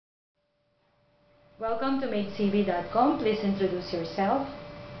Welcome to MaidCV.com. Please introduce yourself.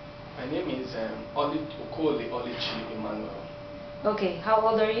 My name is Oluchi Emmanuel. Okay, how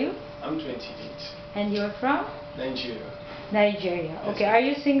old are you? I'm 28. And you're from? Nigeria. Nigeria. Yes, Okay, are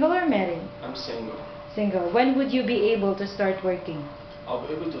you single or married? I'm single. Single. When would you be able to start working? I'll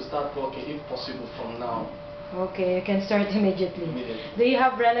be able to start working if possible from now. Okay, you can start immediately. Do you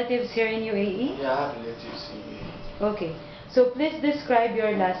have relatives here in UAE? Yeah, I have relatives in UAE. Okay, so please describe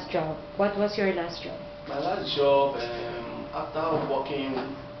your last job. What was your last job? My last job, after working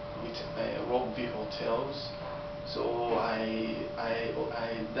with Rockville Hotels, so I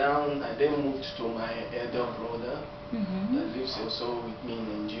then moved to my elder brother that lives also with me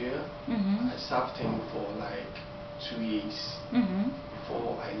in Nigeria. I served him for like 2 years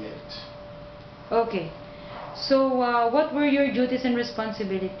before I left. Okay. So, what were your duties and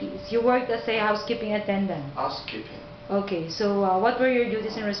responsibilities? You worked as a housekeeping attendant. Housekeeping. Okay, so what were your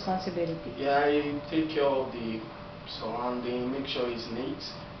duties and responsibilities? Yeah, I take care of the surrounding, make sure it's neat.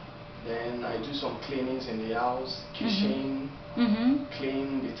 Then I do some cleanings in the house, kitchen,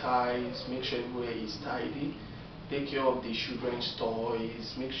 clean the tiles, make sure everywhere is tidy. Take care of the children's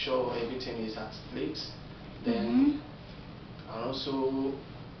toys, make sure everything is at place. Then, and also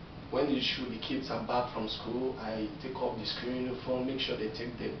when the kids are back from school, I take off the school uniform, make sure they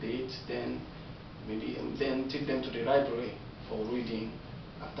take their dates, then take them to the library for reading.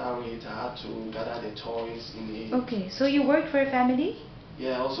 After it, I had to gather the toys in the... Okay, so you worked for a family?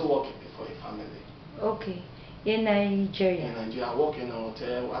 Yeah, I also work for a family. Okay, in Nigeria? In Nigeria, I work in a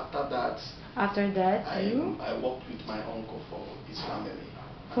hotel. After that, I worked with my uncle for his family.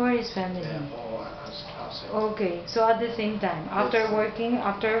 For his family? Yeah, for house. Okay, so at the same time, after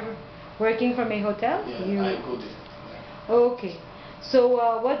working from a hotel? Yeah, I go there. Okay, so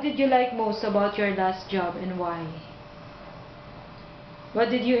what did you like most about your last job and why? What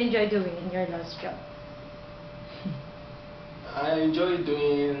did you enjoy doing in your last job? I enjoy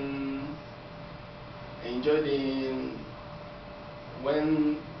doing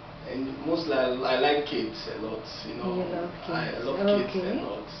and mostly I like kids a lot, you know. You love kids. I love kids a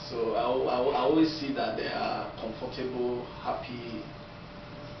lot. So I always see that they are comfortable, happy,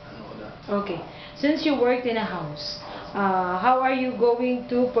 and all that. Okay. Since you worked in a house, how are you going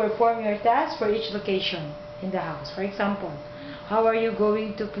to perform your tasks for each location in the house? For example, how are you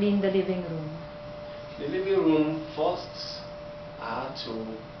going to clean the living room? The living room, first I had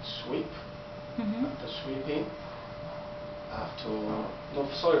to sweep. After sweeping,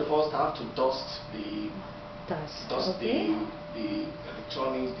 first I have to dust the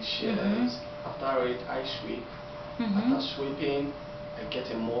electronics, the shelves. After it, I sweep. After sweeping, I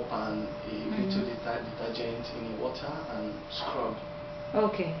get a mop and a little detergent in the water and scrub.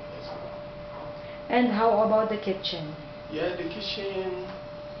 Okay. And how about the kitchen? Yeah, the kitchen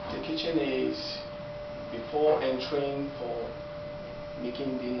is before entering for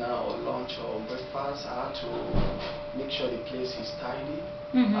making dinner or lunch or breakfast. I have to make sure the place is tidy.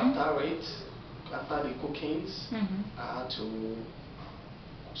 After the cookings, I had to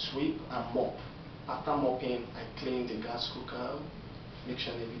sweep and mop. After mopping, I clean the gas cooker, make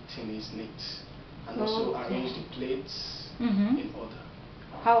sure everything is neat, and also arrange the plates in order.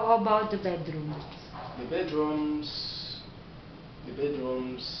 How about the bedroom? The bedrooms,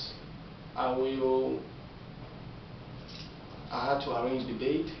 I had to arrange the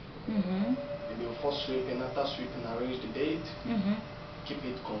bed. Before sweeping, after sweeping, arrange the bed. Keep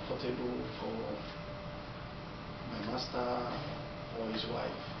it comfortable for my master or his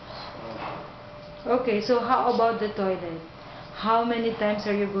wife. Okay, so how about the toilet? How many times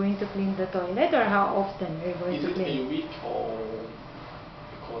are you going to clean the toilet, or how often are you going to clean it? Is it a week or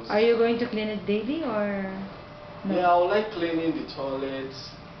because... Are you going to clean it daily or no? Yeah, I would like cleaning the toilets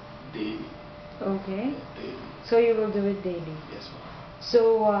daily. Okay. Yeah, daily. So you will do it daily? Yes, ma'am. So,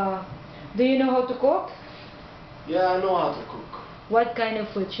 do you know how to cook? Yeah, I know how to cook. What kind of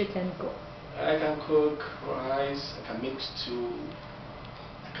food you can cook? I can cook rice, I can mix stew,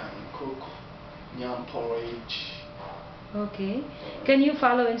 I can cook yam porridge. Okay. Can you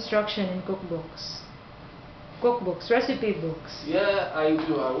follow instruction in cookbooks? Cookbooks, recipe books? Yeah, I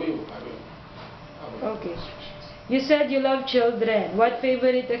do. I will. Okay. You said you love children. What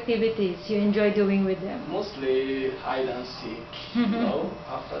favorite activities you enjoy doing with them? Mostly hide and seek. You know.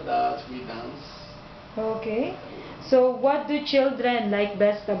 After that, we dance. Okay. So, what do children like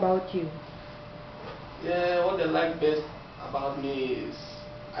best about you? Yeah, what they like best about me is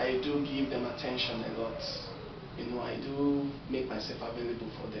I do give them attention a lot. You know, I do make myself available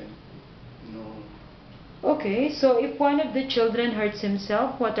for them. You know. Okay, so if one of the children hurts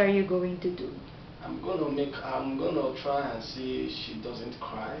himself, what are you going to do? I'm gonna try and see she doesn't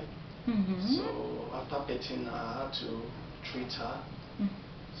cry. So after petting her, I had to treat her,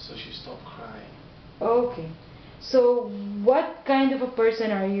 so she stopped crying. Okay. So what kind of a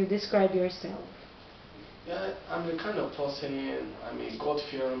person are you? Describe yourself. Yeah, I'm the kind of person, I'm a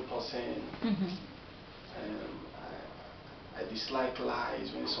God-fearing person. I dislike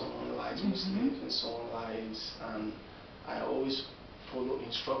lies when someone lies, Muslims when someone lies, and I always follow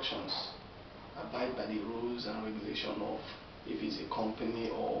instructions, abide by the rules and regulation of if it's a company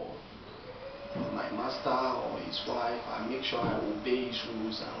or my master or his wife. I make sure I obey his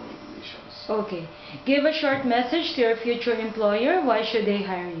rules and regulations. Okay. Give a short message to your future employer. Why should they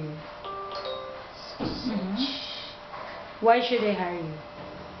hire you? Why should they hire you?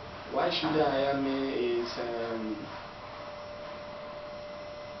 Why should they hire me is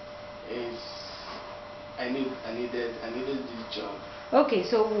I needed this job. Okay,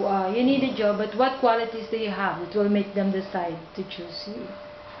 so you need a job, but what qualities do you have that will make them decide to choose you?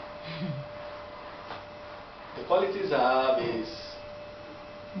 The qualities I have is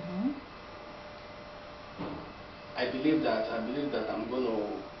I believe that I'm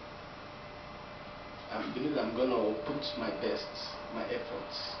gonna put my best, my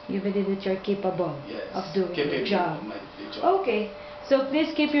efforts. You believe that you're capable of doing the job. The job. Okay, so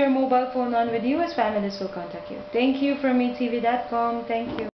please keep your mobile phone on with you as families will contact you. Thank you from MaidCV.com. Thank you.